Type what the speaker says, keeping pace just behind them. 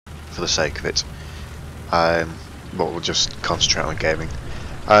for the sake of it. But we'll just concentrate on gaming.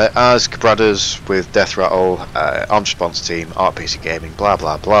 As Brothers with Death Rattle, Armed Response Team, ArtPC Gaming, blah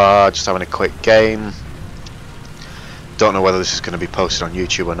blah blah. Just having a quick game. Don't know whether this is going to be posted on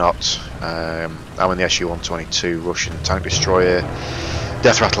YouTube or not. I'm in the Su-122 Russian tank destroyer.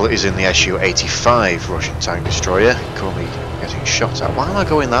 Death Rattle is in the Su-85 Russian tank destroyer. Currently getting shot at. Why am I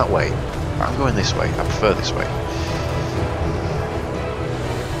going that way? I'm going this way. I prefer this way.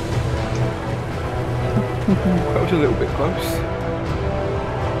 That was a little bit close.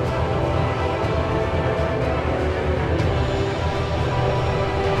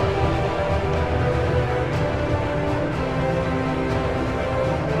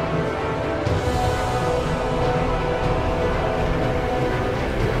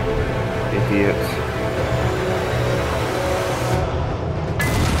 Idiots.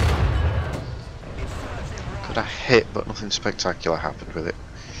 Could I hit, but nothing spectacular happened with it.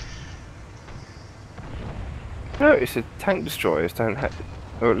 No, it's the tank destroyers don't have,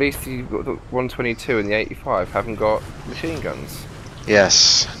 or at least you've got the 122 and the 85 haven't got machine guns.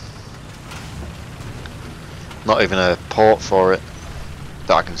 Yes. Not even a port for it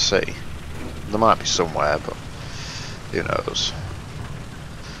that I can see. There might be somewhere, but who knows?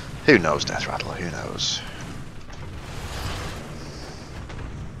 Who knows, Death Rattle? Who knows?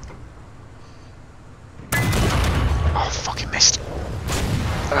 Oh, fucking missed.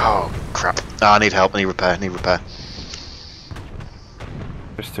 Oh, crap. Oh, I need help. I need repair. I need repair.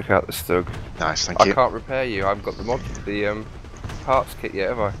 Just took out the Stug. Nice, thank I you. can't repair you. I've got the parts kit yet,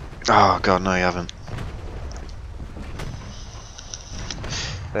 have I? Oh, God, no, you haven't.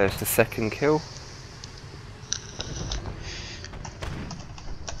 There's the second kill.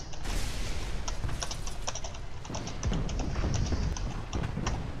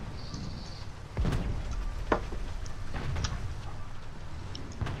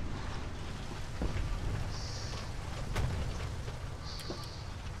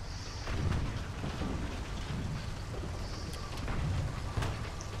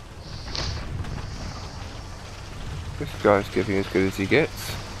 This guy's getting as good as he gets.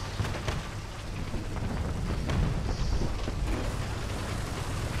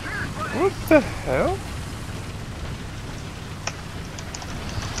 What the hell?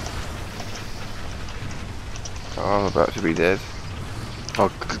 Oh, I'm about to be dead. Oh,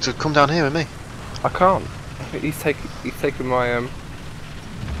 come down here with me. I can't. He's taken my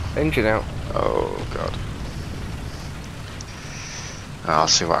engine out. Oh, God. I'll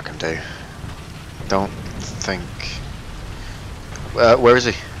see what I can do. Don't think... where is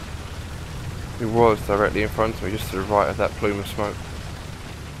he? He was directly in front of me, just to the right of that plume of smoke.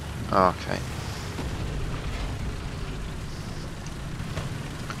 Okay.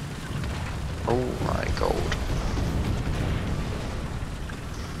 Oh my God.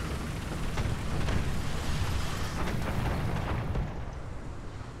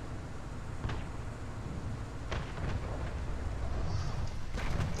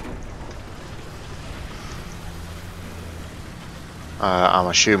 I'm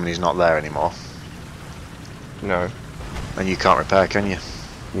assuming he's not there anymore. No. And you can't repair, can you?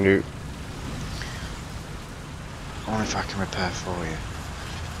 Nope. I wonder if I can repair for you.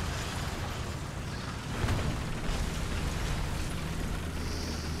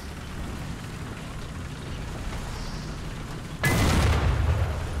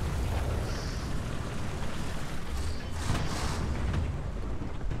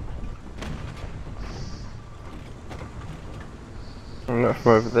 Not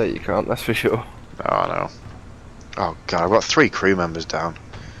from over there you can't, that's for sure. Oh no. Oh God, I've got 3 crew members down.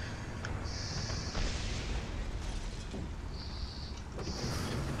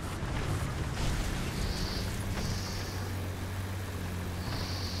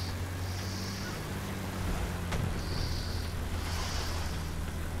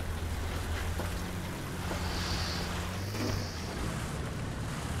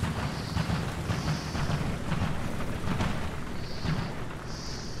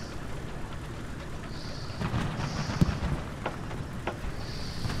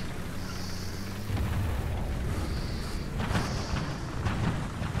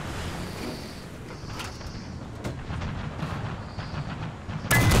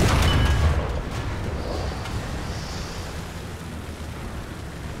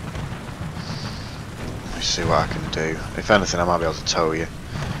 See what I can do. If anything, I might be able to tow you.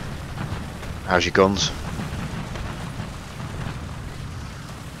 How's your guns?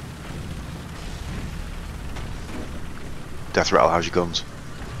 Death Rattle, how's your guns?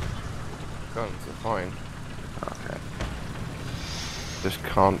 Guns are fine. Okay. Just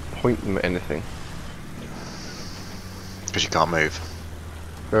can't point them at anything. Because you can't move.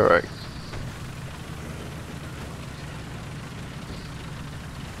 Correct.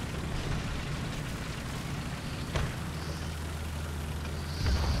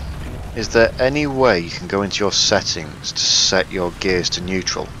 Is there any way you can go into your settings to set your gears to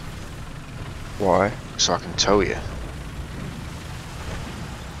neutral Why? so I can tow you?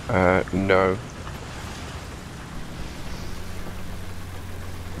 No.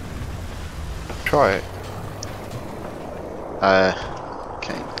 Try it.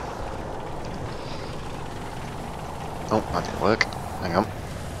 Okay. Oh, that didn't work. Hang on.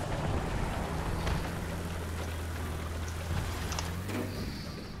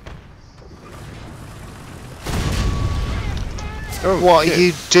 Oh, What shit. are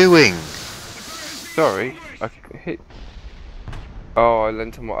you doing? Sorry, I hit. Oh, I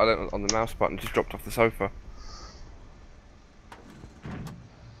leant on the mouse button, just dropped off the sofa.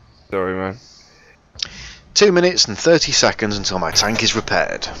 Sorry, man. 2 minutes and 30 seconds until my tank is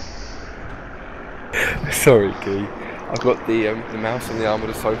repaired. Sorry, Key. I've got the mouse on the arm of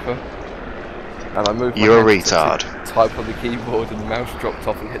the sofa, and I moved my You're a hand to retard. type on the keyboard, and the mouse dropped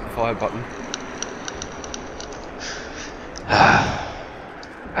off and hit the fire button.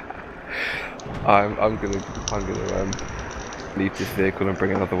 I'm gonna leave this vehicle and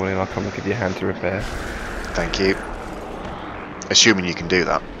bring another one in. I'll come and give you a hand to repair. Thank you. Assuming you can do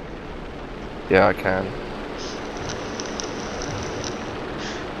that. Yeah, I can.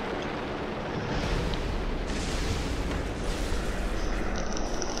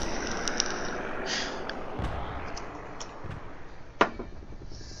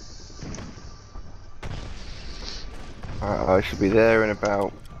 I should be there in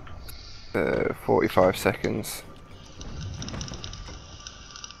about 45 seconds.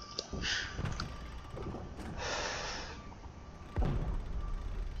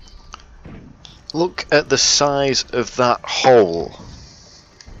 Look at the size of that hole.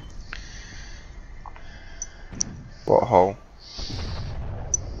 What hole?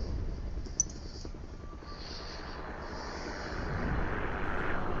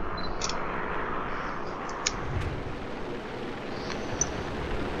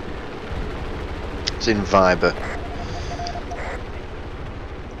 It's in Viber.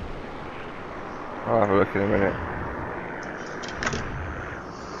 I'll have a look in a minute.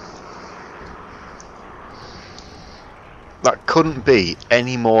 That couldn't be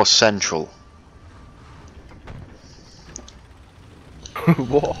any more central.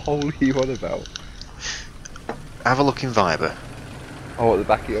 What hole are you on about? Have a look in Viber. Oh, at the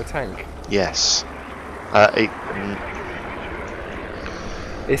back of your tank? Yes.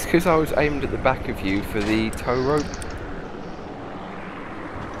 It's because I was aimed at the back of you for the tow rope.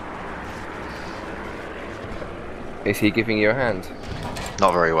 Is he giving you a hand?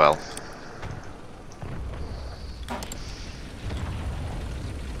 Not very well.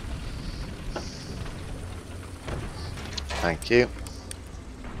 Thank you.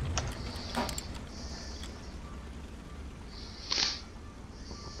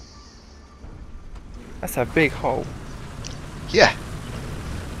 That's a big hole. Yeah.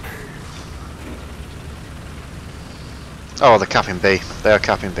 Oh, they're capping B. They are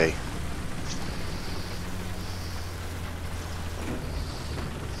capping B.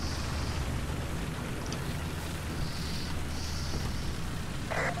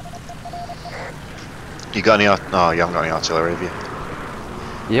 You got any? Oh, you haven't got any artillery, have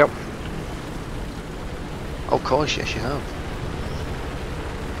you? Yep. Oh, of course, yes, you have.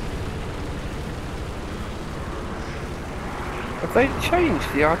 Have they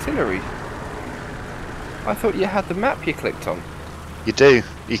changed the artillery? I thought you had the map you clicked on. You do.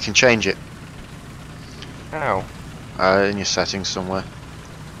 You can change it. How? In your settings somewhere.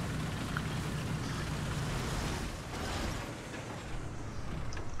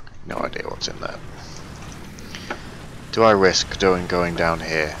 No idea what's in there. Do I risk going down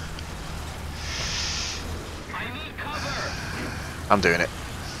here? I'm doing it.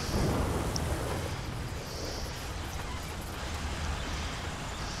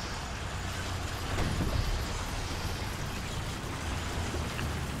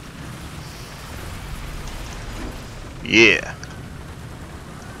 Yeah.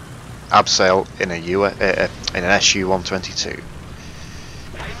 Abseil in a in an SU-122.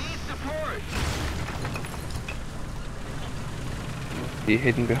 Are you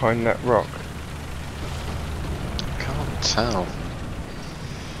hidden behind that rock? Can't tell.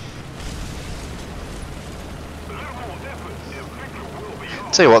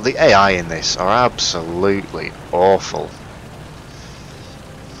 Tell you what, the AI in this are absolutely awful.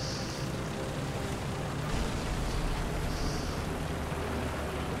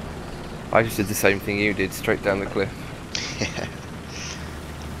 I just did the same thing you did, straight down the cliff.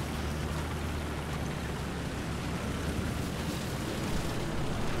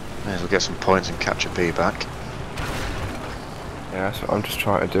 May as well get some points and capture B back. Yeah, that's what I'm just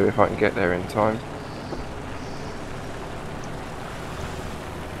trying to do if I can get there in time.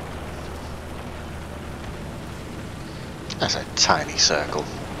 That's a tiny circle.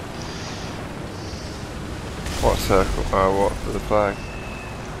 What circle? Oh, what for the flag?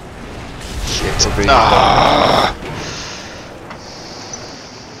 Shit. Will be Ah!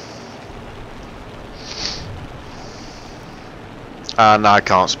 And I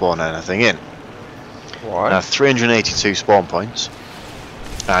can't spawn anything in. Why? I have 382 spawn points.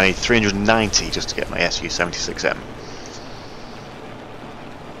 I need 390 just to get my SU-76M.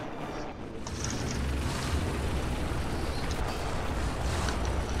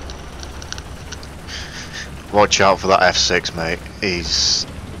 Watch out for that F6, mate. He's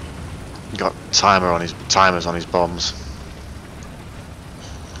got timers on his bombs.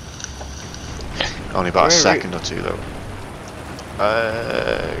 Only about a second or two though.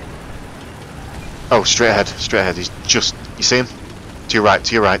 Oh, straight ahead. He's just, you see him? To your right,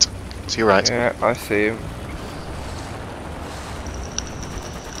 to your right, to your right. Yeah, I see him.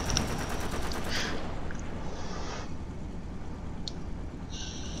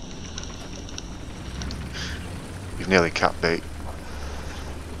 You've nearly capped bait.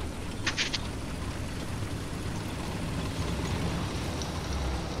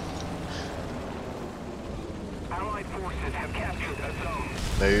 Allied forces have captured a zone.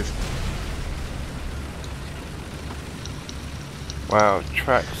 Move. Wow,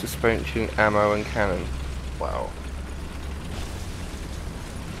 track, suspension, ammo and cannon. Wow.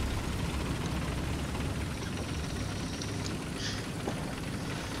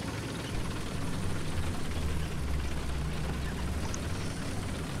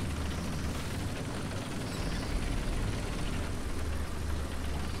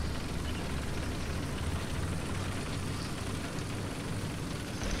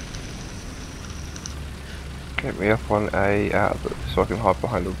 Get me up on A so I can hide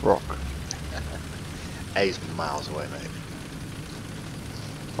behind a rock. A's miles away, mate.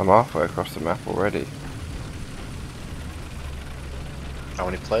 I'm halfway across the map already. How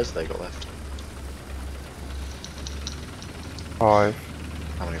many players have they got left? 5.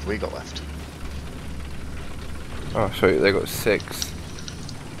 How many have we got left? Oh, so they got 6.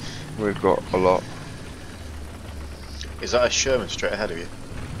 We've got a lot. Is that a Sherman straight ahead of you?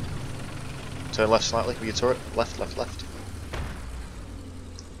 Turn left slightly with your turret. Left.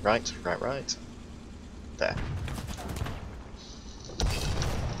 Right. There.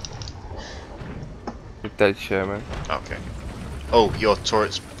 You're dead, Sherman. Okay. Oh, your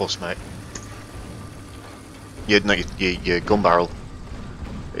turret's bust, mate. Your gun barrel.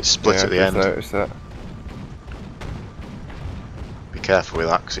 It's split Yeah, at the I end. just noticed that. Be careful with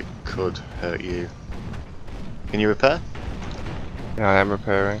that, because it could hurt you. Can you repair? Yeah, I am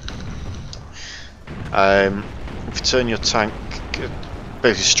repairing. If you turn your tank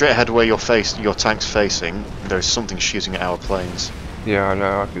basically straight ahead where your tank's facing, there is something shooting at our planes. Yeah, I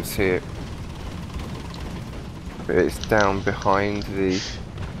know, I can see it. But it's down behind the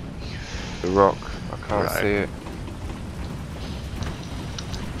rock. I can't Right. see it.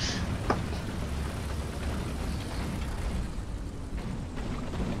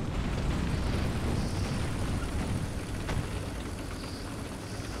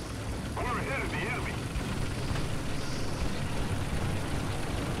 We're ahead of the enemy.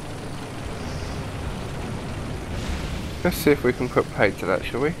 Let's see if we can put paid to that,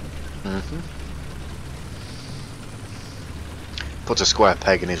 shall we? Mm-hmm. Puts a square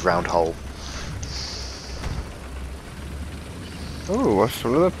peg in his round hole. Oh, what's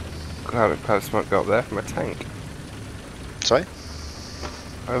another cloud of smoke go up there from a tank? Sorry?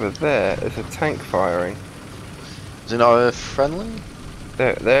 Over there's a tank firing. Is it not a friendly?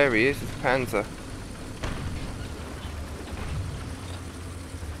 There he is, it's Panzer.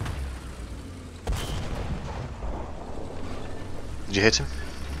 Did you hit him?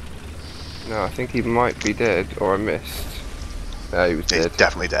 No, I think he might be dead, or I missed. No, he was He's dead.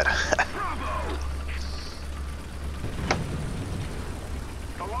 definitely dead.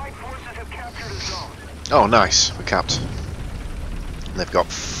 Allied forces have captured a zone. Oh, nice. We capped. They've got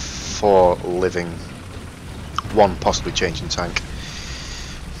 4 living, 1 possibly changing tank.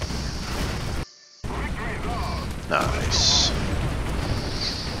 Nice.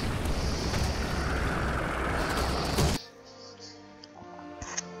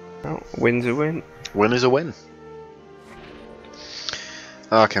 Oh, win's a win. Win is a win.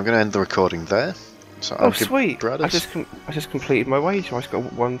 Okay, I'm going to end the recording there. So Oh, I'll give sweet! Brad I just completed my wage. I just got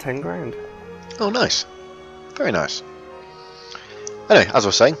 110 grand. Oh, nice. Very nice. Anyway, as I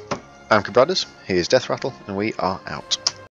was saying, I'm Cabradas, he is Death Rattle, and we are out.